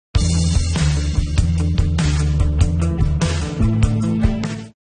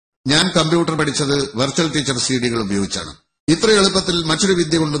ഞാൻ കമ്പ്യൂട്ടർ പഠിച്ചത് virtual teacher സിഡികൾ ഉപയോഗിച്ചാണ്. ഇത്ര എളുപ്പത്തിൽ മറ്റൊരു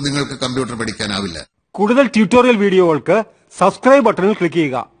വിദ്യ കൊണ്ടും നിങ്ങൾക്ക് കമ്പ്യൂട്ടർ പഠിക്കാനാവില്ല. കൂടുതൽ ട്യൂട്ടോറിയൽ വീഡിയോകൾക്ക് സബ്സ്ക്രൈബ് ബട്ടണിൽ ക്ലിക്ക്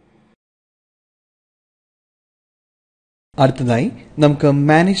ചെയ്യുക. അടുത്തതായി നമുക്ക്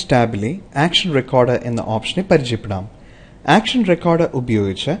മാനേജ് ടാബിലെ ആക്ഷൻ റെക്കോർഡർ എന്ന ഓപ്ഷനെ പരിചയപ്പെടാം. ആക്ഷൻ റെക്കോർഡർ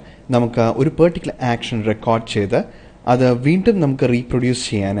ഉപയോഗിച്ച് നമുക്ക് ഒരു പെർട്ടിക്കുലർ ആക്ഷൻ റെക്കോർഡ് ചെയ്ത് അത് വീണ്ടും നമുക്ക് റീപ്രൊഡ്യൂസ്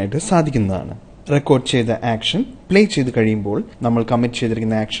ചെയ്യാനായിട്ട് സാധിക്കുന്നതാണ്. റെക്കോർഡ് ചെയ്ത ആക്ഷൻ പ്ലേ ചെയ്ത് കഴിയുമ്പോൾ നമ്മൾ കമ്മിറ്റ്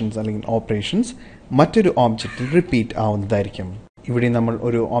ചെയ്തിരിക്കുന്ന ആക്ഷൻസ് അല്ലെങ്കിൽ ഓപ്പറേഷൻസ് മറ്റൊരു ഓബ്ജക്റ്റിൽ റിപ്പീറ്റ് ആവുന്നതായിരിക്കും. ഇവിടെ നമ്മൾ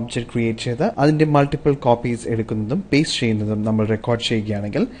ഒരു ഓബ്ജക്റ്റ് ക്രിയേറ്റ് ചെയ്ത് അതിന്റെ മൾട്ടിപ്പിൾ കോപ്പീസ് എടുക്കുന്നതും പേസ്റ്റ് ചെയ്യുന്നതും നമ്മൾ റെക്കോർഡ്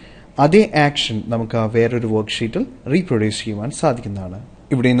ചെയ്യുകയാണെങ്കിൽ അതേ ആക്ഷൻ നമുക്ക് വേറൊരു വർക്ക്ഷീറ്റിൽ റീപ്രൊഡ്യൂസ് ചെയ്യുവാൻ സാധിക്കുന്നതാണ്.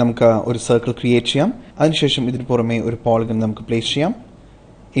 ഇവിടെ നമുക്ക് ഒരു സർക്കിൾ ക്രിയേറ്റ് ചെയ്യാം. അതിനുശേഷം ഇതിന് പുറമെ ഒരു പോളിഗൺ നമുക്ക് പ്ലേസ് ചെയ്യാം.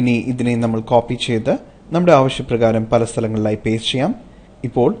 ഇനി ഇതിനെ നമ്മൾ കോപ്പി ചെയ്ത് നമ്മുടെ ആവശ്യപ്രകാരം പല സ്ഥലങ്ങളിലായി പേസ്റ്റ് ചെയ്യാം.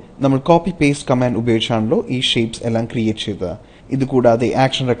 ഇപ്പോൾ നമ്മൾ കോപ്പി പേസ്റ്റ് കമാൻഡ് ഉപയോഗിച്ചാണല്ലോ ഈ ഷേപ്സ് എല്ലാം ക്രിയേറ്റ് ചെയ്തത്. ഇതുകൂടാതെ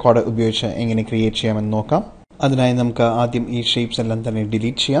ആക്ഷൻ റെക്കോർഡർ ഉപയോഗിച്ച് എങ്ങനെ ക്രിയേറ്റ് ചെയ്യാമെന്ന് നോക്കാം. അതിനായി നമുക്ക് ആദ്യം ഈ ഷേപ്സ് എല്ലാം തന്നെ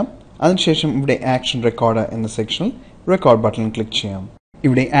ഡിലീറ്റ് ചെയ്യാം. അതിനുശേഷം ഇവിടെ ആക്ഷൻ റെക്കോർഡർ എന്ന സെക്ഷനിൽ റെക്കോർഡ് ബട്ടൺ ക്ലിക്ക് ചെയ്യാം.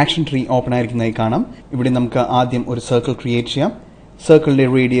 ഇവിടെ ആക്ഷൻ ട്രീ ഓപ്പൺ ആയിരിക്കുന്നതായി കാണാം. ഇവിടെ നമുക്ക് ആദ്യം ഒരു സർക്കിൾ ക്രിയേറ്റ് ചെയ്യാം. സർക്കിളിന്റെ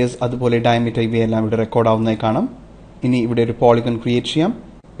റേഡിയസ് അതുപോലെ ഡയമീറ്റർ ഇവയെല്ലാം ഇവിടെ റെക്കോർഡ് ആവുന്നതായി കാണാം. ഇനി ഇവിടെ ഒരു പോളിഗൺ ക്രിയേറ്റ് ചെയ്യാം.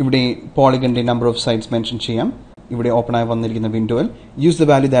 ഇവിടെ പോളിഗന്റെ നമ്പർ ഓഫ് സൈഡ്സ് മെൻഷൻ ചെയ്യാം. ഇവിടെ ഓപ്പൺ ആയി വന്നിരിക്കുന്ന വിൻഡോയിൽ use the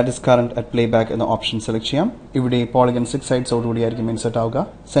value that is current at playback എന്ന ഓപ്ഷൻ സെലക്ട് ചെയ്യാം. ഇവിടെ പോളിഗൺ 6 സൈഡ്സോടുകൂടിയായിരിക്കും ഇൻസെർട്ട് ആവുക.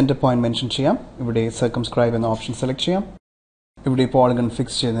 സെന്റർ പോയിന്റ് മെൻഷൻ ചെയ്യാം. ഇവിടെ സർക്കംസ്ക്രൈബ് എന്ന ഓപ്ഷൻ സെലക്ട് ചെയ്യാം. ഇവിടെ പോളിഗൺ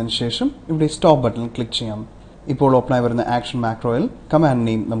ഫിക്സ് ചെയ്തതിനു ശേഷം ഇവിടെ സ്റ്റോപ്പ് ബട്ടൺ ക്ലിക്ക് ചെയ്യാം. ഇപ്പോൾ ഓപ്പൺ ആയി വരുന്ന ആക്ഷൻ മാക്രോയിൽ കമാൻഡ്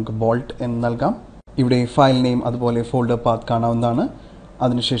നെയിം നമുക്ക് ബോൾട്ട് എന്ന് നൽകാം. ഇവിടെ ഫയൽ നെയിം അതുപോലെ ഫോൾഡർ പാത്ത് കാണാവുന്നതാണ്.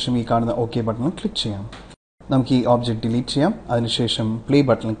 അതിനുശേഷം ഈ കാണുന്ന ഓക്കെ ബട്ടൺ ക്ലിക്ക് ചെയ്യാം. നമുക്ക് ഈ ഓബ്ജക്റ്റ് ഡിലീറ്റ് ചെയ്യാം. അതിനുശേഷം പ്ലേ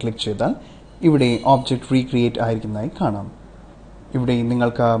ബട്ടൺ ക്ലിക്ക് ചെയ്താൽ ഇവിടെ ഓബ്ജക്റ്റ് റീക്രിയേറ്റ് ആയിരിക്കുന്നതായി കാണാം. ഇവിടെ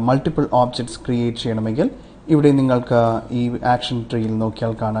നിങ്ങൾക്ക് മൾട്ടിപ്പിൾ ഓബ്ജക്ട്സ് ക്രിയേറ്റ് ചെയ്യണമെങ്കിൽ ഇവിടെ നിങ്ങൾക്ക് ഈ ആക്ഷൻ ട്രീയിൽ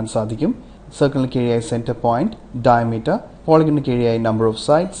നോക്കിയാൽ കാണാൻ സാധിക്കും. സർക്കിളിന് കീഴെയായി centre point, diameter, പോളിഗണിന് കീഴെയായി number of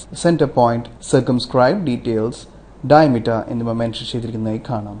sides, centre point, സർക്കംസ്ക്രൈബ്, details, diameter എന്നിവ മെൻഷൻ ചെയ്തിരിക്കുന്നതായി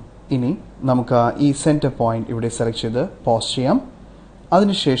കാണാം. ഇനി നമുക്ക് ഈ സെന്റർ പോയിന്റ് ഇവിടെ സെലക്ട് ചെയ്ത് പോസ് ചെയ്യാം.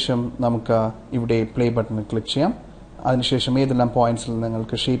 അതിനുശേഷം നമുക്ക് ഇവിടെ പ്ലേ ബട്ടൺ ക്ലിക്ക് ചെയ്യാം. അതിനുശേഷം ഏതെല്ലാം പോയിന്റ്സിൽ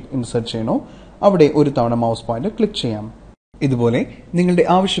നിങ്ങൾക്ക് ഷേപ്പ് ഇൻസെർട്ട് ചെയ്യണോ അവിടെ ഒരു തവണ മൗസ് പോയിന്റ് ക്ലിക്ക് ചെയ്യാം. ഇതുപോലെ നിങ്ങളുടെ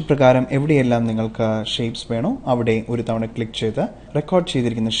ആവശ്യപ്രകാരം എവിടെയെല്ലാം നിങ്ങൾക്ക് ഷേപ്സ് വേണോ അവിടെ ഒരു തവണ ക്ലിക്ക് ചെയ്ത് റെക്കോർഡ്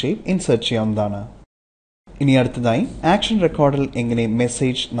ചെയ്തിരിക്കുന്ന ഷേപ്പ് ഇൻസെർട്ട് ചെയ്യാവുന്നതാണ്. ഇനി അടുത്തതായി ആക്ഷൻ റെക്കോർഡിൽ എങ്ങനെ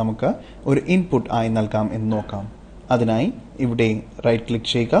മെസ്സേജ് നമുക്ക് ഒരു ഇൻപുട്ട് ആയി നൽകാം എന്ന് നോക്കാം. അതിനായി ഇവിടെ റൈറ്റ് ക്ലിക്ക്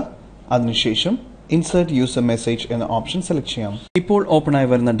ചെയ്യുക. അതിനുശേഷം ഇൻസെർട്ട് യൂസർ മെസ്സേജ് എന്ന ഓപ്ഷൻ സെലക്ട് ചെയ്യാം. ഇപ്പോൾ ഓപ്പൺ ആയി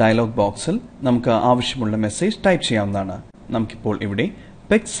വരുന്ന ഡയലോഗ് ബോക്സിൽ നമുക്ക് ആവശ്യമുള്ള മെസ്സേജ് ടൈപ്പ് ചെയ്യാവുന്നതാണ്. നമുക്കിപ്പോൾ ഇവിടെ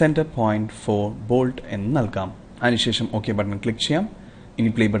pic centre point four bolt എന്ന് നൽകാം. അതിനുശേഷം ഓക്കെ ബട്ടൺ ക്ലിക്ക് ചെയ്യാം.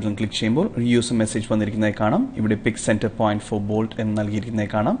 ഇനി പ്ലേ ബട്ടൺ ക്ലിക്ക് ചെയ്യുമ്പോൾ യൂസർ മെസ്സേജ് വന്നിരിക്കുന്നതായി കാണാം. ഇവിടെ pic centre point four bolt എന്ന്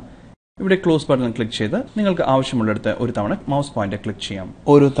നൽകിയിരിക്കുന്നതായി കാണാം. ഇവിടെ ക്ലോസ് ബട്ടൺ ക്ലിക്ക് ചെയ്ത് നിങ്ങൾക്ക് ആവശ്യമുള്ളിടത്ത് ഒരു തവണ മൗസ് പോയിന്റ് ക്ലിക്ക് ചെയ്യാം.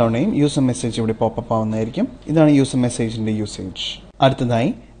 ഓരോ തവണയും യൂസർ മെസ്സേജ് ഇവിടെ പോപ്പപ്പ് ആവുന്നതായിരിക്കും. ഇതാണ് യൂസർ മെസ്സേജിന്റെ യൂസേജ്.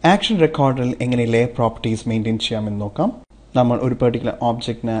 അടുത്തതായി ആക്ഷൻ റെക്കോർഡിൽ എങ്ങനെ ലെയർ പ്രോപ്പർട്ടീസ് മെയിൻറ്റെയിൻ ചെയ്യാമെന്ന് നോക്കാം. നമ്മൾ ഒരു പെർട്ടിക്കുലർ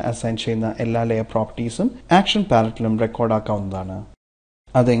ഓബ്ജക്റ്റിന് അസൈൻ ചെയ്യുന്ന എല്ലാ ലെയർ പ്രോപ്പർട്ടീസും ആക്ഷൻ പാലറ്റിലും റെക്കോർഡ് ആക്കാവുന്നതാണ്.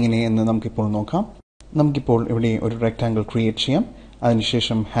 അതെങ്ങനെയെന്ന് നമുക്കിപ്പോൾ നോക്കാം. നമുക്കിപ്പോൾ ഇവിടെ ഒരു റെക്ടാങ്കിൾ ക്രിയേറ്റ് ചെയ്യാം.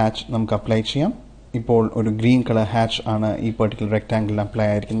 അതിനുശേഷം ഹാച്ച് നമുക്ക് അപ്ലൈ ചെയ്യാം. ഇപ്പോൾ ഒരു ഗ്രീൻ കളർ ഹാച്ച് ആണ് ഈ പെർട്ടിക്കുലർ റെക്ടാങ്കിളിൽ അപ്ലൈ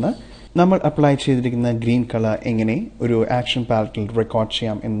ആയിരിക്കുന്നത്. നമ്മൾ അപ്ലൈ ചെയ്തിരിക്കുന്ന ഗ്രീൻ കളർ എങ്ങനെ ഒരു ആക്ഷൻ പാലറ്റിൽ റെക്കോർഡ്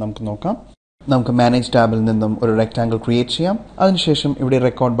ചെയ്യാം എന്ന് നമുക്ക് നോക്കാം. നമുക്ക് മാനേജ് ടാബിൽ നിന്നും ഒരു റെക്ടാങ്കിൾ ക്രിയേറ്റ് ചെയ്യാം. അതിനുശേഷം ഇവിടെ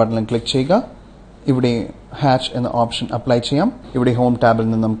റെക്കോർഡ് ബട്ടണിൽ ക്ലിക്ക് ചെയ്യുക. ഇവിടെ ഹാച്ച് എന്ന ഓപ്ഷൻ അപ്ലൈ ചെയ്യാം. ഇവിടെ ഹോം ടാബിൽ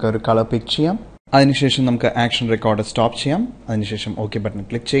നിന്ന് നമുക്ക് ഒരു കളർ പിക്ക് ചെയ്യാം. അതിനുശേഷം നമുക്ക് ആക്ഷൻ റെക്കോർഡ് സ്റ്റോപ്പ് ചെയ്യാം. അതിനുശേഷം ഓക്കെ ബട്ടൺ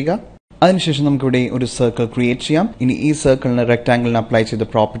ക്ലിക്ക് ചെയ്യുക. അതിനുശേഷം നമുക്കിവിടെ ഒരു സർക്കിൾ ക്രിയേറ്റ് ചെയ്യാം. ഇനി ഈ സർക്കിളിന് റെക്ടാങ്കിളിന് അപ്ലൈ ചെയ്ത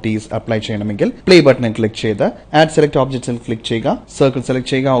പ്രോപ്പർട്ടീസ് അപ്ലൈ ചെയ്യണമെങ്കിൽ പ്ലേ ബട്ടണിൽ ക്ലിക്ക് ചെയ്ത് ആഡ് സെലക്ട് ഓബ്ജക്ട്സിൽ ക്ലിക്ക് ചെയ്യുക. സർക്കിൾ സെലക്ട്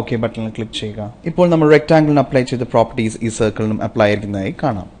ചെയ്യുക. ഓക്കെ ബട്ടണിൽ ക്ലിക്ക് ചെയ്യുക. ഇപ്പോൾ നമ്മൾ റെക്ടാങ്കിളിന് അപ്ലൈ ചെയ്ത പ്രോപ്പർട്ടീസ് ഈ സർക്കിളിനും അപ്ലൈ ആയിരിക്കുന്നതായി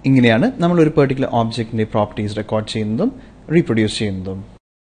കാണാം. ഇങ്ങനെയാണ് നമ്മൾ ഒരു പെർട്ടിക്കുലർ ഓബ്ജക്റ്റിന്റെ പ്രോപ്പർട്ടീസ് റെക്കോർഡ് ചെയ്യുന്നതും റീപ്രൊഡ്യൂസ് ചെയ്യുന്നതും.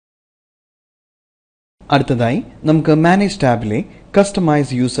 അടുത്തതായി നമുക്ക് മാനേജ് ടാബിലെ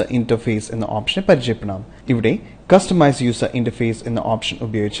കസ്റ്റമൈസ് യൂസർ ഇന്റർഫേസ് എന്ന ഓപ്ഷനെ പരിചയപ്പെടാം. ഇവിടെ കസ്റ്റമൈസ് യൂസർ ഇന്റർഫേസ് എന്ന ഓപ്ഷൻ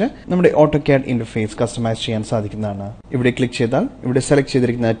ഉപയോഗിച്ച് നമ്മുടെ AutoCAD ഇന്റർഫേസ് കസ്റ്റമൈസ് ചെയ്യാൻ സാധിക്കുന്നതാണ്. ഇവിടെ ക്ലിക്ക് ചെയ്താൽ ഇവിടെ സെലക്ട്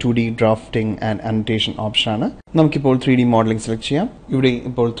ചെയ്തിരിക്കുന്ന 2D ഡ്രാഫ്റ്റിംഗ് ആൻഡ് അനോട്ടേഷൻ ഓപ്ഷനാണ്. നമുക്കിപ്പോൾ 3D മോഡലിംഗ് സെലക്ട് ചെയ്യാം. ഇവിടെ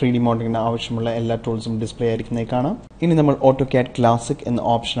ഇപ്പോൾ 3D മോഡലിംഗിന് ആവശ്യമുള്ള എല്ലാ ടൂൾസും ഡിസ്പ്ലേ ആയിരിക്കുന്നതായി കാണാം. ഇനി നമ്മൾ AutoCAD ക്ലാസിക് എന്ന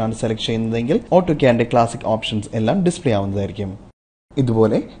ഓപ്ഷനാണ് സെലക്ട് ചെയ്യുന്നതെങ്കിൽ AutoCADന്റെ ക്ലാസിക് ഓപ്ഷൻസ് എല്ലാം ഡിസ്പ്ലേ ആവുന്നതായിരിക്കും.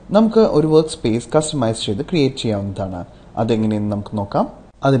 ഇതുപോലെ നമുക്ക് ഒരു വർക്ക് സ്പേസ് കസ്റ്റമൈസ് ചെയ്ത് ക്രിയേറ്റ് ചെയ്യാവുന്നതാണ്. അതെങ്ങനെയെന്ന് നമുക്ക് നോക്കാം.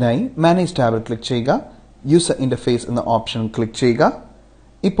 അതിനായി മാനേജ് ടാബിൽ ക്ലിക്ക് ചെയ്യുക. യൂസർ ഇന്റർഫേസ് എന്ന ഓപ്ഷൻ ക്ലിക്ക് ചെയ്യുക.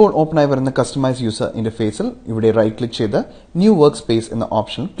 ഇപ്പോൾ ഓപ്പൺ ആയി വരുന്ന കസ്റ്റമൈസ് യൂസർ ഇന്റർഫേസിൽ ഇവിടെ റൈറ്റ് ക്ലിക്ക് ചെയ്ത് ന്യൂ വർക്ക് സ്പേസ് എന്ന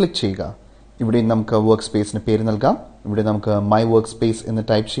ഓപ്ഷൻ ക്ലിക്ക് ചെയ്യുക. ഇവിടെ നമുക്ക് വർക്ക് സ്പേസിന് പേര് നൽകാം. ഇവിടെ നമുക്ക് മൈ വർക്ക് സ്പേസ് എന്ന്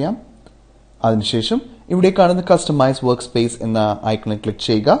ടൈപ്പ് ചെയ്യാം. അതിനുശേഷം ഇവിടെ കാണുന്ന കസ്റ്റമൈസ് വർക്ക് സ്പേസ് എന്ന ഐക്കണിൽ ക്ലിക്ക്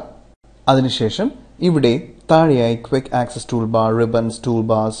ചെയ്യുക. അതിനുശേഷം ഇവിടെ താഴെയായി quick access tool bar, ribbons, tool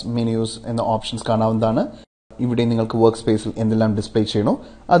bars, menus എന്ന ഓപ്ഷൻസ് കാണാവുന്നതാണ്. ഇവിടെ നിങ്ങൾക്ക് വർക്ക് സ്പേസിൽ എന്തെല്ലാം ഡിസ്പ്ലേ ചെയ്യണോ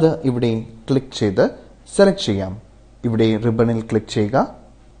അത് ഇവിടെ ക്ലിക്ക് ചെയ്ത് സെലക്ട് ചെയ്യാം. ഇവിടെ റിബണിൽ ക്ലിക്ക് ചെയ്യുക.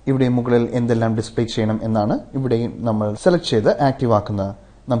 ഇവിടെ മുകളിൽ എന്തെല്ലാം ഡിസ്പ്ലേ ചെയ്യണം എന്നാണ് ഇവിടെ നമ്മൾ സെലക്ട് ചെയ്ത് ആക്റ്റീവ് ആക്കുന്നത്.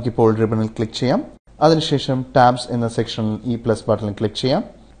 നമുക്കിപ്പോൾ റിബണിൽ ക്ലിക്ക് ചെയ്യാം. അതിനുശേഷം ടാബ്സ് എന്ന സെക്ഷനിൽ ഈ പ്ലസ് ബട്ടണിൽ ക്ലിക്ക് ചെയ്യാം.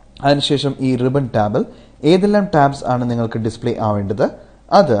 അതിനുശേഷം ഈ റിബൺ ടാബിൽ ഏതെല്ലാം ടാബ്സ് ആണ് നിങ്ങൾക്ക് ഡിസ്പ്ലേ ആവേണ്ടത്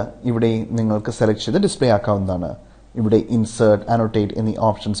അത് ഇവിടെ നിങ്ങൾക്ക് സെലക്ട് ചെയ്ത് ഡിസ്പ്ലേ ആക്കാവുന്നതാണ്. ഇവിടെ ഇൻസേർട്ട്, അനോട്ടേറ്റ് എന്നീ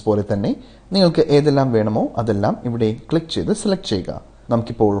ഓപ്ഷൻസ് പോലെ തന്നെ നിങ്ങൾക്ക് ഏതെല്ലാം വേണമോ അതെല്ലാം ഇവിടെ ക്ലിക്ക് ചെയ്ത് സെലക്ട് ചെയ്യുക.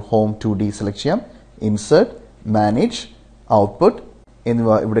 നമുക്കിപ്പോൾ ഹോം 2D സെലക്ട് ചെയ്യാം. ഇൻസേർട്ട്, മാനേജ്, ഔട്ട്പുട്ട്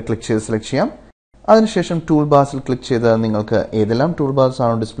എന്നിവ ഇവിടെ ക്ലിക്ക് ചെയ്ത് സെലക്ട് ചെയ്യാം. അതിനുശേഷം ടൂൾ ബാർസിൽ ക്ലിക്ക് ചെയ്ത് നിങ്ങൾക്ക് ഏതെല്ലാം ടൂൾ ബാർസ്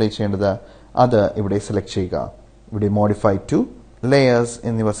ആണോ ഡിസ്പ്ലേ ചെയ്യേണ്ടത് അത് ഇവിടെ സെലക്ട് ചെയ്യുക. ഇവിടെ മോഡിഫൈ ടു, ലേയേഴ്സ്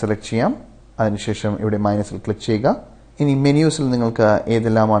എന്നിവ സെലക്ട് ചെയ്യാം. അതിനുശേഷം ഇവിടെ മൈനസിൽ ക്ലിക്ക് ചെയ്യുക. ഇനി മെനുസിൽ നിങ്ങൾക്ക്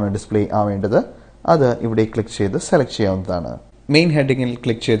ഏതെല്ലാമാണ് ഡിസ്പ്ലേ ആവേണ്ടത് അത് ഇവിടെ ക്ലിക്ക് ചെയ്ത് സെലക്ട് ചെയ്യാവുന്നതാണ്. മെയിൻ ഹെഡിങ്ങിൽ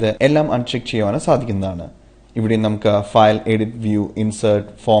ക്ലിക്ക് ചെയ്ത് എല്ലാം അൺചെക്ക് ചെയ്യാൻ സാധിക്കുന്നതാണ്. ഇവിടെ നമുക്ക് file, edit, view, insert,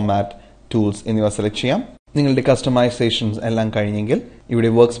 format, tools എന്നിവ സെലക്ട് ചെയ്യാം. നിങ്ങളുടെ കസ്റ്റമൈസേഷൻസ് എല്ലാം കഴിഞ്ഞെങ്കിൽ ഇവിടെ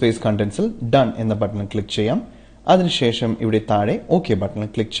വർക്ക് സ്പേസ് കണ്ടന്റ്സിൽ ഡൺ എന്ന ബട്ടണിൽ ക്ലിക്ക് ചെയ്യാം. അതിനുശേഷം ഇവിടെ താഴെ ഓക്കെ ബട്ടണിൽ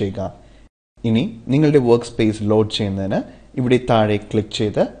ക്ലിക്ക് ചെയ്യുക. ഇനി നിങ്ങളുടെ വർക്ക് സ്പേസ് ലോഡ് ചെയ്യുന്നതിന് ഇവിടെ താഴെ ക്ലിക്ക്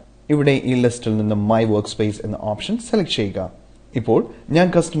ചെയ്ത് ഇവിടെ ഈ ലിസ്റ്റിൽ നിന്ന് മൈ വർക്ക് സ്പേസ് എന്ന ഓപ്ഷൻ സെലക്ട് ചെയ്യുക. ഇപ്പോൾ ഞാൻ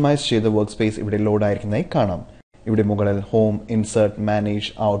കസ്റ്റമൈസ് ചെയ്ത വർക്ക് സ്പേസ് ഇവിടെ ലോഡ് ആയിരിക്കുന്നതായി കാണാം. ഇവിടെ മുകളിൽ ഹോം, ഇൻസേർട്ട്, മാനേജ്,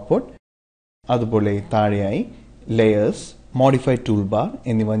 ഔട്ട്പുട്ട്, അതുപോലെ താഴെയായി ലേയേഴ്സ്, മോഡിഫൈ ടൂൾ ബാർ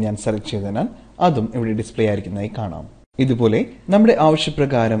എന്നിവ ഞാൻ സെലക്ട് ചെയ്തതിനാൽ അതും ഇവിടെ ഡിസ്പ്ലേ ആയിരിക്കുന്നതായി കാണാം. ഇതുപോലെ നമ്മുടെ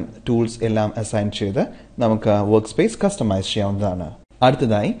ആവശ്യപ്രകാരം ടൂൾസ് എല്ലാം അസൈൻ ചെയ്ത് നമുക്ക് വർക്ക് സ്പേസ് കസ്റ്റമൈസ് ചെയ്യാവുന്നതാണ്.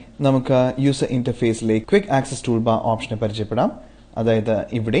 അടുത്തതായി നമുക്ക് user ഇന്റർഫേസിലെ quick access tool bar ഓപ്ഷനെ പരിചയപ്പെടാം. അതായത്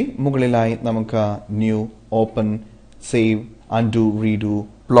ഇവിടെ മുകളിലായി നമുക്ക് new, open, save, undo, read,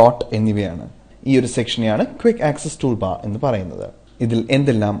 plot എന്നിവയാണ്. ഈ ഒരു സെക്ഷനെയാണ് ക്വിക്ക് ആക്സസ് ടൂൾ ബാർ എന്ന് പറയുന്നത്. ഇതിൽ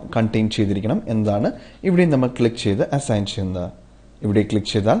എന്തെല്ലാം കണ്ടെയ്ൻ ചെയ്തിരിക്കണം എന്നതാണ് ഇവിടെ നമ്മൾ ക്ലിക്ക് ചെയ്ത് അസൈൻ ചെയ്യുന്നത്. ഇവിടെ ക്ലിക്ക്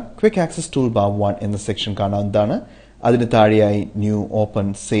ചെയ്താൽ ക്വിക്ക് ആക്സസ് ടൂൾ ബാർ 1 എന്ന സെക്ഷൻ കാണാവുന്നതാണ്. അതിന് താഴെയായി new, open,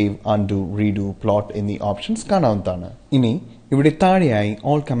 save, undo, read, plot എന്നീ ഓപ്ഷൻസ് കാണാവുന്നതാണ്. ഇനി ഇവിടെ താഴെയായി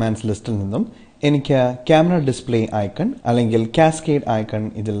ഓൾ കമാൻഡ്സ് ലിസ്റ്റിൽ നിന്നും എനിക്ക് ക്യാമറ ഡിസ്പ്ലേ ഐക്കൺ അല്ലെങ്കിൽ കാസ്കേഡ് ഐക്കൺ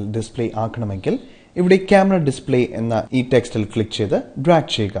ഇതിൽ ഡിസ്പ്ലേ ആക്കണമെങ്കിൽ ഇവിടെ ക്യാമറ ഡിസ്പ്ലേ എന്ന ഈ ടെക്സ്റ്റിൽ ക്ലിക്ക് ചെയ്ത് ഡ്രാഗ്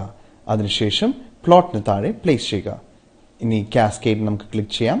ചെയ്യുക. അതിനുശേഷം പ്ലോട്ടിന് താഴെ പ്ലേസ് ചെയ്യുക. ഇനി കാസ്കേഡ് നമുക്ക്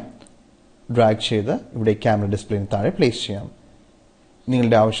ക്ലിക്ക് ചെയ്യാം. ഡ്രാഗ് ചെയ്ത് ഇവിടെ ക്യാമറ ഡിസ്പ്ലേന് താഴെ പ്ലേസ് ചെയ്യാം.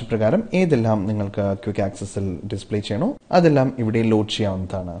 നിങ്ങളുടെ ആവശ്യപ്രകാരം ഏതെല്ലാം നിങ്ങൾക്ക് ക്വിക്ക് ആക്സസിൽ ഡിസ്പ്ലേ ചെയ്യണോ അതെല്ലാം ഇവിടെ ലോഡ്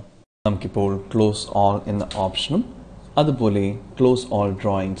ചെയ്യാവുന്നതാണ്. നമുക്കിപ്പോൾ ക്ലോസ് ഓൾ എന്ന ഓപ്ഷനും അതുപോലെ close all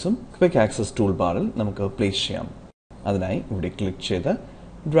ഡ്രോയിങ്സും quick access tool ബാറിൽ നമുക്ക് പ്ലേസ് ചെയ്യാം. അതിനായി ഇവിടെ ക്ലിക്ക് ചെയ്ത്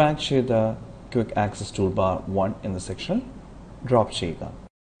ഡ്രാഗ് ചെയ്ത ക്വിക്ക് ആക്സസ് ടൂൾ ബാർ 1 എന്ന സെക്ഷൻ ഡ്രോപ്പ് ചെയ്യുക.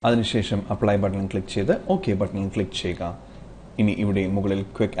 അതിനുശേഷം അപ്ലൈ ബട്ടണിൽ ക്ലിക്ക് ചെയ്ത് ഓക്കെ ബട്ടണിൽ ക്ലിക്ക് ചെയ്യുക. ഇനി ഇവിടെ മുകളിൽ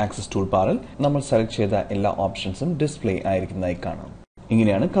ക്വിക്ക് ആക്സസ് ടൂൾ ബാറിൽ നമ്മൾ സെലക്ട് ചെയ്ത എല്ലാ ഓപ്ഷൻസും ഡിസ്പ്ലേ ആയിരിക്കുന്നതായി കാണാം.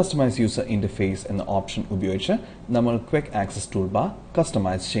 ഇങ്ങനെയാണ് കസ്റ്റമൈസ് യൂസർ ഇന്റർഫേസ് എന്ന ഓപ്ഷൻ ഉപയോഗിച്ച് നമ്മൾ quick access tool bar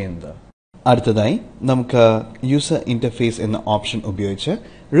customise ചെയ്യുന്നത്. അടുത്തതായി നമുക്ക് യൂസർ ഇന്റർഫേസ് എന്ന ഓപ്ഷൻ ഉപയോഗിച്ച്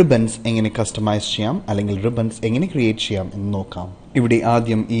റിബൺസ് എങ്ങനെ കസ്റ്റമൈസ് ചെയ്യാം അല്ലെങ്കിൽ റിബൺസ് എങ്ങനെ ക്രിയേറ്റ് ചെയ്യാം എന്ന് നോക്കാം. ഇവിടെ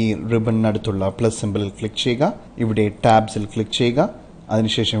ആദ്യം ഈ റിബണിനടുത്തുള്ള പ്ലസ് സിംബലിൽ ക്ലിക്ക് ചെയ്യുക. ഇവിടെ ടാബ്സിൽ ക്ലിക്ക് ചെയ്യുക.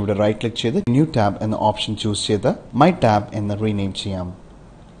 അതിനുശേഷം ഇവിടെ റൈറ്റ് ക്ലിക്ക് ചെയ്ത് ന്യൂ ടാബ് എന്ന ഓപ്ഷൻ ചൂസ് ചെയ്ത് മൈ ടാബ് എന്ന് റീനെയിം ചെയ്യാം.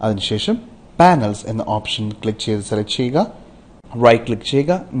 അതിനുശേഷം പാനൽസ് എന്ന ഓപ്ഷൻ ക്ലിക്ക് ചെയ്ത് സെലക്ട് ചെയ്യുക. റൈറ്റ് ക്ലിക്ക്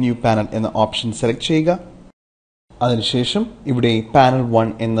ചെയ്യുക. ന്യൂ പാനൽ എന്ന ഓപ്ഷൻ സെലക്ട് ചെയ്യുക. അതിനുശേഷം ഇവിടെ പാനൽ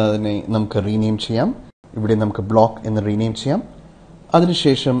 1 എന്നതിനെ നമുക്ക് റീനെയിം ചെയ്യാം. ഇവിടെ നമുക്ക് ബ്ലോക്ക് എന്ന് റീനെയിം ചെയ്യാം.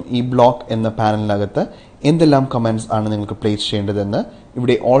 അതിനുശേഷം ഈ ബ്ലോക്ക് എന്ന പാനലിനകത്ത് എന്തെല്ലാം കമാൻഡ്സ് ആണ് നിങ്ങൾക്ക് പ്ലേസ് ചെയ്യേണ്ടതെന്ന്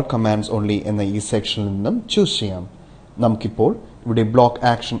ഇവിടെ ഓൾ കമാൻഡ്സ് ഓൺലി എന്ന ഈ സെക്ഷനിൽ നിന്നും ചൂസ് ചെയ്യാം. നമുക്കിപ്പോൾ ഇവിടെ ബ്ലോക്ക്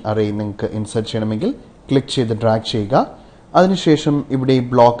ആക്ഷൻ അറേ നിങ്ങൾക്ക് ഇൻസേർട്ട് ചെയ്യണമെങ്കിൽ ക്ലിക്ക് ചെയ്ത് ഡ്രാഗ് ചെയ്യുക. അതിനുശേഷം ഇവിടെ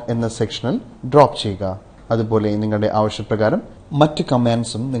ബ്ലോക്ക് എന്ന സെക്ഷനിൽ ഡ്രോപ്പ് ചെയ്യുക. അതുപോലെ നിങ്ങളുടെ ആവശ്യപ്രകാരം മറ്റ്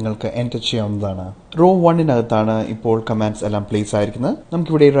കമാൻഡ്സും നിങ്ങൾക്ക് എൻ്റർ ചെയ്യാവുന്നതാണ്. റോ 1നകത്താണ് ഇപ്പോൾ കമാൻഡ്സ് എല്ലാം പ്ലേസ് ആയിരിക്കുന്നത്.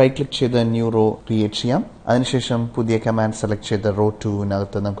 നമുക്കിവിടെ റൈറ്റ് ക്ലിക്ക് ചെയ്ത് ന്യൂ റോ ക്രിയേറ്റ് ചെയ്യാം. അതിനുശേഷം പുതിയ കമാൻഡ് സെലക്ട് ചെയ്ത് റോ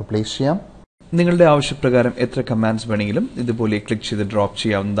 2നകത്ത് നമുക്ക് പ്ലേസ് ചെയ്യാം. നിങ്ങളുടെ ആവശ്യപ്രകാരം എത്ര കമാൻഡ്സ് വേണമെങ്കിലും ഇതുപോലെ ക്ലിക്ക് ചെയ്ത് ഡ്രോപ്പ്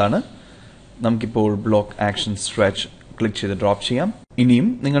ചെയ്യാവുന്നതാണ്. നമുക്കിപ്പോൾ ബ്ലോക്ക് ആക്ഷൻ സ്ട്രെച്ച് ക്ലിക്ക് ചെയ്ത് ഡ്രോപ്പ് ചെയ്യാം. ഇനിയും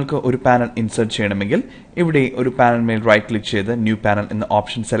നിങ്ങൾക്ക് ഒരു പാനൽ ഇൻസേർട്ട് ചെയ്യണമെങ്കിൽ ഇവിടെ ഒരു പാനൽ മേൽ റൈറ്റ് ക്ലിക്ക് ചെയ്ത് ന്യൂ പാനൽ എന്ന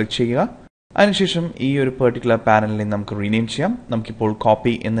ഓപ്ഷൻ സെലക്ട് ചെയ്യുക. അതിനുശേഷം ഈ ഒരു പെർട്ടിക്കുലർ പാനലിനെ നമുക്ക് റീനെയിം ചെയ്യാം. നമുക്കിപ്പോൾ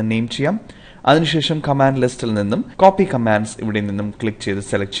കോപ്പി എന്ന് നെയിം ചെയ്യാം. അതിനുശേഷം കമാൻഡ് ലിസ്റ്റിൽ നിന്നും കോപ്പി കമാൻഡ്സ് ഇവിടെ നിന്നും ക്ലിക്ക് ചെയ്ത്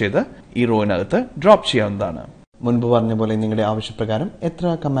സെലക്ട് ചെയ്ത് ഈ റോയിനകത്ത് ഡ്രോപ്പ് ചെയ്യാവുന്നതാണ്. മുൻപ് പറഞ്ഞ പോലെ നിങ്ങളുടെ ആവശ്യപ്രകാരം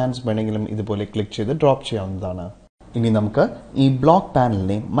എത്ര കമാൻഡ്സ് വേണമെങ്കിലും ഇതുപോലെ ക്ലിക്ക് ചെയ്ത് ഡ്രോപ്പ് ചെയ്യാവുന്നതാണ്. ഇനി നമുക്ക് ഈ ബ്ലോക്ക്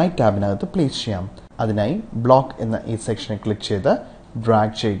പാനലിനെ മൈ ടാബിനകത്ത് പ്ലേസ് ചെയ്യാം. അതിനായി ബ്ലോക്ക് എന്ന ഈ സെക്ഷനെ ക്ലിക്ക് ചെയ്ത്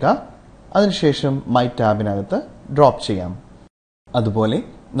ഡ്രാഗ് ചെയ്യുക. അതിനുശേഷം മൈ ടാബിനകത്ത് ഡ്രോപ്പ് ചെയ്യാം. അതുപോലെ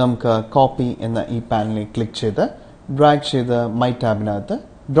നമുക്ക് കോപ്പി എന്ന ഈ പാനലിനെ ക്ലിക്ക് ചെയ്ത് ഡ്രാഗ് ചെയ്ത് മൈ ടാബിനകത്ത്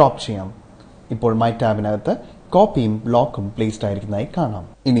ഡ്രോപ്പ് ചെയ്യാം. ഇപ്പോൾ മൈ ടാബിനകത്ത് കോപ്പിയും ബ്ലോക്കും പ്ലേസ്ഡ് ആയിരിക്കുന്നതായി കാണാം.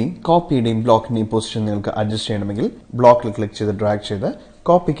 ഇനി കോപ്പിയുടെയും ബ്ലോക്കിന്റെയും പൊസിഷൻ നിങ്ങൾക്ക് അഡ്ജസ്റ്റ് ചെയ്യണമെങ്കിൽ ബ്ലോക്കിൽ ക്ലിക്ക് ചെയ്ത് ഡ്രാഗ് ചെയ്ത്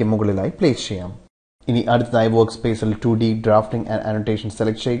കോപ്പിക്ക് മുകളിലായി പ്ലേസ് ചെയ്യാം. ഇനി അടുത്തതായി വർക്ക് സ്പേസിൽ 2D drafting and annotation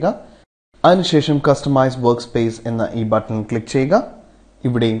select ചെയ്യുക. അതിനുശേഷം കസ്റ്റമൈസ് വർക്ക് സ്പേസ് എന്ന ഈ ബട്ടൺ ക്ലിക്ക് ചെയ്യുക.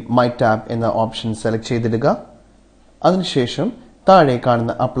 ഇവിടെ മൈ ടാബ് എന്ന ഓപ്ഷൻ സെലക്ട് ചെയ്തിടുക. അതിനുശേഷം താഴെ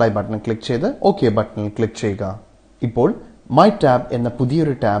കാണുന്ന അപ്ലൈ ബട്ടൺ ക്ലിക്ക് ചെയ്ത് ഓക്കെ ബട്ടണിൽ ക്ലിക്ക് ചെയ്യുക. ഇപ്പോൾ മൈ ടാബ് എന്ന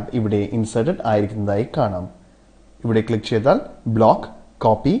പുതിയൊരു ടാബ് ഇവിടെ ഇൻസേർട്ടഡ് ആയിരിക്കുന്നതായി കാണാം. ഇവിടെ ക്ലിക്ക് ചെയ്താൽ ബ്ലോക്ക്,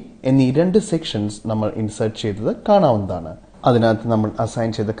 കോപ്പി എന്നീ 2 സെക്ഷൻസ് നമ്മൾ ഇൻസേർട്ട് ചെയ്തത് കാണാവുന്നതാണ്. അതിനകത്ത് നമ്മൾ അസൈൻ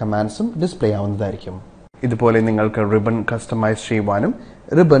ചെയ്ത കമാൻഡ്സും ഡിസ്പ്ലേ ആവുന്നതായിരിക്കും. ഇതുപോലെ നിങ്ങൾക്ക് റിബൺ കസ്റ്റമൈസ് ചെയ്യുവാനും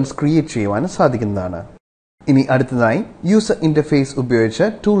റിബൺസ് ക്രിയേറ്റ് ചെയ്യുവാനും സാധിക്കുന്നതാണ്. ഇനി അടുത്തതായി യൂസർ ഇന്റർഫേസ് ഉപയോഗിച്ച്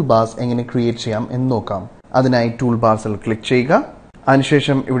ടൂൾ ബാർസ് എങ്ങനെ ക്രിയേറ്റ് ചെയ്യാം എന്ന് നോക്കാം. അതിനായി ടൂൾ ബാർസിൽ ക്ലിക്ക് ചെയ്യുക.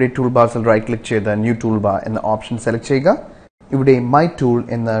 അതിനുശേഷം ഇവിടെ ടൂൾ ബാർസിൽ റൈറ്റ് ക്ലിക്ക് ചെയ്ത് ന്യൂ ടൂൾ ബാർ എന്ന ഓപ്ഷൻ സെലക്ട് ചെയ്യുക. ഇവിടെ മൈ ടൂൾ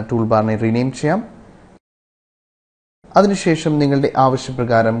എന്ന ടൂൾ ബാറിനെ റീനെയിം ചെയ്യാം. അതിനുശേഷം നിങ്ങളുടെ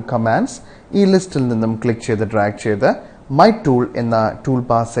ആവശ്യപ്രകാരം കമാൻഡ്സ് ഈ ലിസ്റ്റിൽ നിന്നും ക്ലിക്ക് ചെയ്ത് ഡ്രാഗ് ചെയ്ത് മൈ ടൂൾ എന്ന ടൂൾ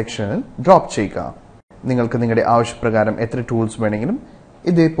ബാർ സെക്ഷനിൽ ഡ്രോപ്പ് ചെയ്യുക. നിങ്ങൾക്ക് നിങ്ങളുടെ ആവശ്യപ്രകാരം എത്ര ടൂൾസ് വേണമെങ്കിലും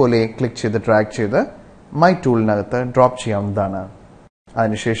ഇതേപോലെ ക്ലിക്ക് ചെയ്ത് ഡ്രാഗ് ചെയ്ത് മൈ ടൂളിനകത്ത് ഡ്രോപ്പ് ചെയ്യാവുന്നതാണ്.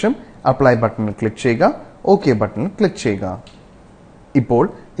 അതിനുശേഷം അപ്ലൈ ബട്ടണിൽ ക്ലിക്ക് ചെയ്യുക. ഓക്കെ ബട്ടണിൽ ക്ലിക്ക് ചെയ്യുക. ഇപ്പോൾ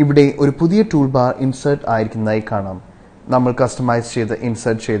ഇവിടെ ഒരു പുതിയ ടൂൾ ബാർ ഇൻസേർട്ട് ആയിരിക്കുന്നതായി കാണാം. നമ്മൾ കസ്റ്റമൈസ് ചെയ്ത്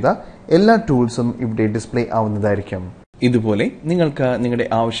ഇൻസേർട്ട് ചെയ്ത എല്ലാ ടൂൾസും ഇവിടെ ഡിസ്പ്ലേ ആവുന്നതായിരിക്കും. ഇതുപോലെ നിങ്ങൾക്ക് നിങ്ങളുടെ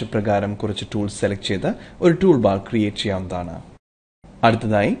ആവശ്യപ്രകാരം കുറച്ച് ടൂൾസ് സെലക്ട് ചെയ്ത് ഒരു ടൂൾ ബാർ ക്രിയേറ്റ് ചെയ്യാവുന്നതാണ്.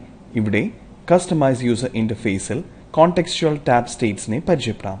 അടുത്തതായി ഇവിടെ കസ്റ്റമൈസ് യൂസർ ഇന്റർഫേസിൽ കോണ്ടെക്സ്ച്വൽ ടാബ് സ്റ്റേറ്റ്സിനെ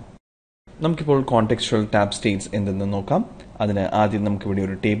പരിചയപ്പെടാം. നമുക്കിപ്പോൾ കോണ്ടെക്സ്ച്വൽ ടാബ് സ്റ്റേറ്റ്സ് എന്തെന്ന് നോക്കാം. അതിന് ആദ്യം നമുക്കിവിടെ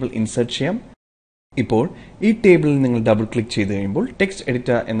ഒരു ടേബിൾ ഇൻസേർട്ട് ചെയ്യാം. ഇപ്പോൾ ഈ ടേബിളിൽ നിങ്ങൾ ഡബിൾ ക്ലിക്ക് ചെയ്ത് കഴിയുമ്പോൾ ടെക്സ്റ്റ്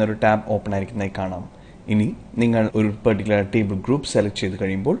എഡിറ്റർ എന്നൊരു ടാബ് ഓപ്പൺ ആയിരിക്കുന്നതായി കാണാം. ഇനി നിങ്ങൾ ഒരു പെർട്ടിക്കുലർ ടേബിൾ ഗ്രൂപ്പ് സെലക്ട് ചെയ്ത്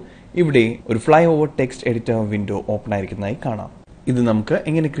കഴിയുമ്പോൾ ഇവിടെ ഒരു fly over text editor window open ആയിരിക്കുന്നതായി കാണാം. ഇത് നമുക്ക്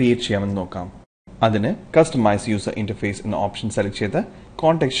എങ്ങനെ ക്രിയേറ്റ് ചെയ്യാമെന്ന് നോക്കാം. അതിന് കസ്റ്റമൈസ് യൂസർ ഇന്റർഫേസ് എന്ന ഓപ്ഷൻ സെലക്ട് ചെയ്ത്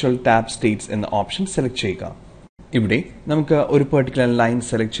കോണ്ടെക്സ്ച്വൽ ടാബ് സ്റ്റേറ്റ്സ് എന്ന ഓപ്ഷൻ സെലക്ട് ചെയ്യുക. ഇവിടെ നമുക്ക് ഒരു പെർട്ടിക്കുലർ ലൈൻ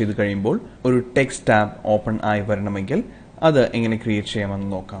സെലക്ട് ചെയ്ത് കഴിയുമ്പോൾ ഒരു ടെക്സ്റ്റ് ടാബ് ഓപ്പൺ ആയി വരണമെങ്കിൽ അത് എങ്ങനെ ക്രിയേറ്റ് ചെയ്യാമെന്ന്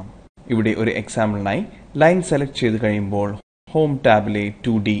നോക്കാം. ഇവിടെ ഒരു എക്സാമ്പിളിനായി ലൈൻ സെലക്ട് ചെയ്ത് കഴിയുമ്പോൾ ഹോം ടാബിലെ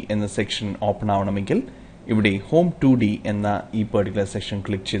 2D എന്ന സെക്ഷൻ ഓപ്പൺ ആവണമെങ്കിൽ ഇവിടെ ഹോം 2D എന്ന ഈ പെർട്ടിക്കുലർ സെക്ഷൻ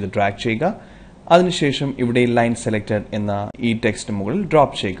ക്ലിക്ക് ചെയ്ത് ഡ്രാഗ് ചെയ്യുക. അതിനുശേഷം ഇവിടെ ലൈൻ സെലക്ടഡ് എന്ന ഈ ടെക്സ്റ്റ് മുകളിൽ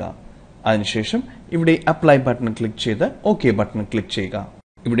ഡ്രോപ്പ് ചെയ്യുക. അതിനുശേഷം ഇവിടെ അപ്ലൈ ബട്ടൺ ക്ലിക്ക് ചെയ്ത് ഓക്കെ ബട്ടൺ ക്ലിക്ക് ചെയ്യുക.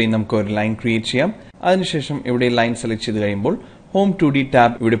 ഇവിടെ നമുക്ക് ഒരു ലൈൻ ക്രിയേറ്റ് ചെയ്യാം. അതിനുശേഷം ഇവിടെ ലൈൻ സെലക്ട് ചെയ്ത് കഴിയുമ്പോൾ ഹോം 2D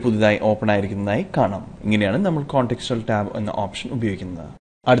ടാബ് ഇവിടെ പുതുതായി ഓപ്പൺ ആയിരിക്കുന്നതായി കാണാം. ഇങ്ങനെയാണ് നമ്മൾ കോണ്ടെക്സ്ച്വൽ ടാബ് എന്ന ഓപ്ഷൻ ഉപയോഗിക്കുന്നത്.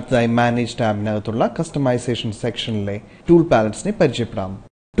 അടുത്തതായി മാനേജ് ടാബിനകത്തുള്ള കസ്റ്റമൈസേഷൻ സെക്ഷനിലെ ടൂൾ പാലറ്റ്സിനെ പരിചയപ്പെടാം.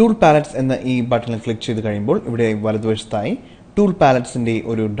 ടൂൾ പാലറ്റ്സ് എന്ന ഈ ബട്ടണിൽ ക്ലിക്ക് ചെയ്ത് കഴിയുമ്പോൾ ഇവിടെ വലതുവശത്തായി ടൂൾ പാലറ്റ്സിന്റെ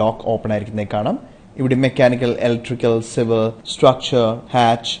ഒരു ഡോക്ക് ഓപ്പൺ ആയിരിക്കുന്നതായി കാണാം. ഇവിടെ mechanical, electrical, civil, structure,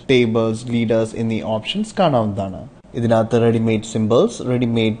 hatch, tables, leaders എന്നീ ഓപ്ഷൻസ് കാണാവുന്നതാണ്. ഇതിനകത്ത് റെഡിമെയ്ഡ് സിംബിൾസ്,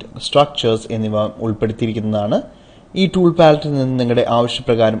 റെഡിമെയ്ഡ് സ്ട്രക്ചേഴ്സ് എന്നിവ ഉൾപ്പെടുത്തിയിരിക്കുന്നതാണ്. ഈ ടൂൾ പാലറ്റിൽ നിന്ന് നിങ്ങളുടെ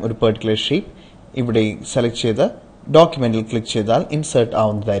ആവശ്യപ്രകാരം ഒരു പെർട്ടിക്കുലർ ഷേപ്പ് ഇവിടെ സെലക്ട് ചെയ്ത് ഡോക്യുമെന്റിൽ ക്ലിക്ക് ചെയ്താൽ ഇൻസേർട്ട്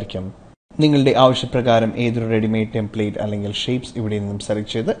ആവുന്നതായിരിക്കും. നിങ്ങളുടെ ആവശ്യപ്രകാരം ഏതൊരു റെഡിമെയ്ഡ് ടെംപ്ലേറ്റ് അല്ലെങ്കിൽ ഷേപ്സ് ഇവിടെ നിന്നും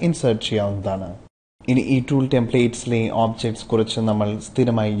സെലക്ട് ചെയ്ത് ഇൻസേർട്ട് ചെയ്യാവുന്നതാണ്. ഇനി ഈ ടൂൾ ടെംപ്ലേറ്റ്സിലെ ഓബ്ജക്ട്സ് കുറച്ച് നമ്മൾ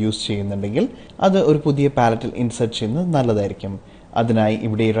സ്ഥിരമായി യൂസ് ചെയ്യുന്നുണ്ടെങ്കിൽ അത് ഒരു പുതിയ പാലറ്റിൽ ഇൻസേർട്ട് ചെയ്യുന്നത് നല്ലതായിരിക്കും. അതിനായി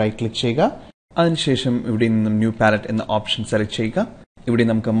ഇവിടെ റൈറ്റ് ക്ലിക്ക് ചെയ്യുക. അതിനുശേഷം ഇവിടെ നിന്നും ന്യൂ പാലറ്റ് എന്ന ഓപ്ഷൻ സെലക്ട് ചെയ്യുക. ഇവിടെ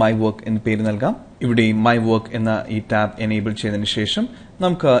നമുക്ക് മൈ വർക്ക് എന്ന് പേര് നൽകാം. ഇവിടെ മൈ വർക്ക് എന്ന ഈ ടാബ് എനേബിൾ ചെയ്തതിനു ശേഷം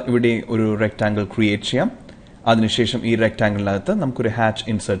നമുക്ക് ഇവിടെ ഒരു റെക്ടാംഗിൾ ക്രിയേറ്റ് ചെയ്യാം. അതിനുശേഷം ഈ റെക്ടാംഗിളിനകത്ത് നമുക്കൊരു ഹാച്ച്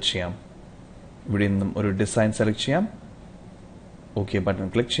ഇൻസേർട്ട് ചെയ്യാം. ഇവിടെ നിന്നും ഒരു ഡിസൈൻ സെലക്ട് ചെയ്യാം. ഓക്കെ ബട്ടൺ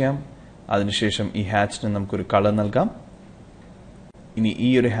ക്ലിക്ക് ചെയ്യാം. അതിനുശേഷം ഈ ഹാച്ചിന് നമുക്കൊരു കളർ നൽകാം. ഇനി ഈ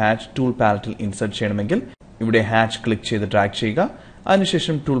ഒരു ഹാച്ച് ടൂൾ പാലറ്റിൽ ഇൻസേർട്ട് ചെയ്യണമെങ്കിൽ ഇവിടെ ഹാച്ച് ക്ലിക്ക് ചെയ്ത് ഡ്രാഗ് ചെയ്യുക.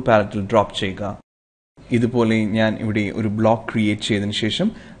 അതിനുശേഷം ടൂൾ പാലറ്റിൽ ഡ്രോപ്പ് ചെയ്യുക. ഇതുപോലെ ഞാൻ ഇവിടെ ഒരു ബ്ലോക്ക് ക്രിയേറ്റ് ചെയ്തതിനു ശേഷം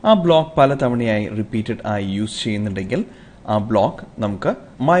ആ ബ്ലോക്ക് പലതവണയായി റിപ്പീറ്റഡ് ആയി യൂസ് ചെയ്യുന്നുണ്ടെങ്കിൽ ആ ബ്ലോക്ക് നമുക്ക്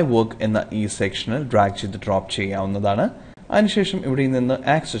മൈ വർക്ക് എന്ന ഈ സെക്ഷനിൽ ഡ്രാഗ് ചെയ്ത് ഡ്രോപ്പ് ചെയ്യാവുന്നതാണ്. അതിനുശേഷം ഇവിടെ നിന്ന്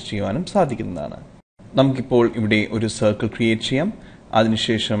ആക്സസ് ചെയ്യുവാനും സാധിക്കുന്നതാണ്. നമുക്കിപ്പോൾ ഇവിടെ ഒരു സർക്കിൾ ക്രിയേറ്റ് ചെയ്യാം.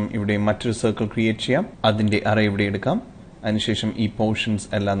 അതിനുശേഷം ഇവിടെ മറ്റൊരു സർക്കിൾ ക്രിയേറ്റ് ചെയ്യാം. അതിന്റെ അറേ ഇവിടെ എടുക്കാം. അതിനുശേഷം ഈ പോർഷൻസ്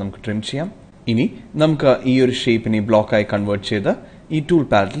എല്ലാം നമുക്ക് ട്രിം ചെയ്യാം. ഇനി നമുക്ക് ഈ ഒരു ഷേപ്പിനെ ബ്ലോക്കായി കൺവേർട്ട് ചെയ്ത് ഈ ടൂൾ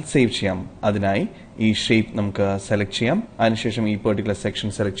പാലറ്റിൽ സേവ് ചെയ്യാം. അതിനായി ഈ ഷേപ്പ് നമുക്ക് സെലക്ട് ചെയ്യാം. അതിനുശേഷം ഈ പെർട്ടിക്കുലർ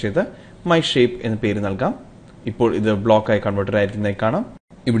സെക്ഷൻ സെലക്ട് ചെയ്ത് മൈ ഷേപ്പ് എന്ന പേര് നൽകാം. ഇപ്പോൾ ഇത് ബ്ലോക്കായി കൺവേർട്ടർ ആയിരിക്കുന്നതായി കാണാം.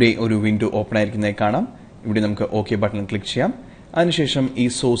 ഇവിടെ ഒരു വിൻഡോ ഓപ്പൺ ആയിരിക്കുന്നതായി കാണാം. ഇവിടെ നമുക്ക് ഓക്കെ ബട്ടൺ ക്ലിക്ക് ചെയ്യാം. അതിനുശേഷം ഈ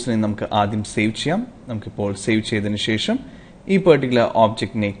സോഴ്സിനെ നമുക്ക് ആദ്യം സേവ് ചെയ്യാം. നമുക്കിപ്പോൾ സേവ് ചെയ്തതിനു ശേഷം ഈ പെർട്ടിക്കുലർ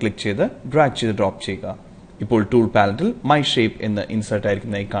ഓബ്ജക്റ്റിനെ ക്ലിക്ക് ചെയ്ത് ഡ്രാഗ് ചെയ്ത് ഡ്രോപ്പ് ചെയ്യുക. ഇപ്പോൾ ടൂൾ പാലറ്റിൽ മൈ ഷേപ്പ് എന്ന് ഇൻസേർട്ട്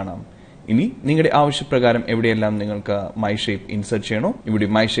ആയിരിക്കുന്നതായി കാണാം. ഇനി നിങ്ങളുടെ ആവശ്യപ്രകാരം എവിടെയെല്ലാം നിങ്ങൾക്ക് മൈ ഷേപ്പ് ഇൻസേർട്ട് ചെയ്യണോ ഇവിടെ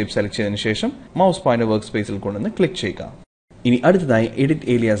മൈ ഷേപ്പ് സെലക്ട് ചെയ്തതിനു ശേഷം മൗസ് പോയിന്റർ വർക്ക് സ്പേസിൽ കൊണ്ടുവന്ന് ക്ലിക്ക് ചെയ്യുക. ഇനി അടുത്തതായി എഡിറ്റ്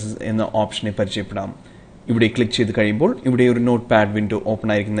ഏലിയാസസ് എന്ന ഓപ്ഷനെ പരിചയപ്പെടാം. ഇവിടെ ക്ലിക്ക് ചെയ്ത് കഴിയുമ്പോൾ ഇവിടെ ഒരു നോട്ട് പാഡ് വിൻഡോ ഓപ്പൺ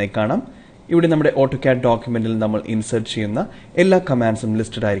ആയിരിക്കുന്നതായി കാണാം. ഇവിടെ നമ്മുടെ ഓട്ടോകാഡ് ഡോക്യുമെന്റിൽ നമ്മൾ ഇൻസേർട്ട് ചെയ്യുന്ന എല്ലാ കമാൻഡ്സും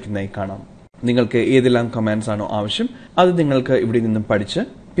ലിസ്റ്റഡ് ആയിരിക്കുന്നതായി കാണാം. നിങ്ങൾക്ക് ഏതെല്ലാം കമാൻഡ്സ് ആണോ ആവശ്യം അത് നിങ്ങൾക്ക് ഇവിടെ നിന്നും പഠിച്ച്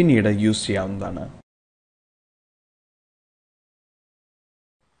പിന്നീട് യൂസ് ചെയ്യാവുന്നതാണ്.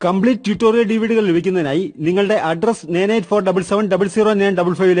 കംപ്ലീറ്റ് ട്യൂട്ടോറിയൽ ഡിവിഡികൾ ലഭിക്കുന്നതിനായി നിങ്ങളുടെ അഡ്രസ്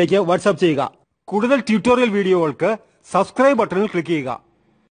 9847700955 വാട്സ്ആപ്പ് ചെയ്യുക. കൂടുതൽ ട്യൂട്ടോറിയൽ വീഡിയോകൾക്ക് സബ്സ്ക്രൈബ് ബട്ടണിൽ ക്ലിക്ക് ചെയ്യുക.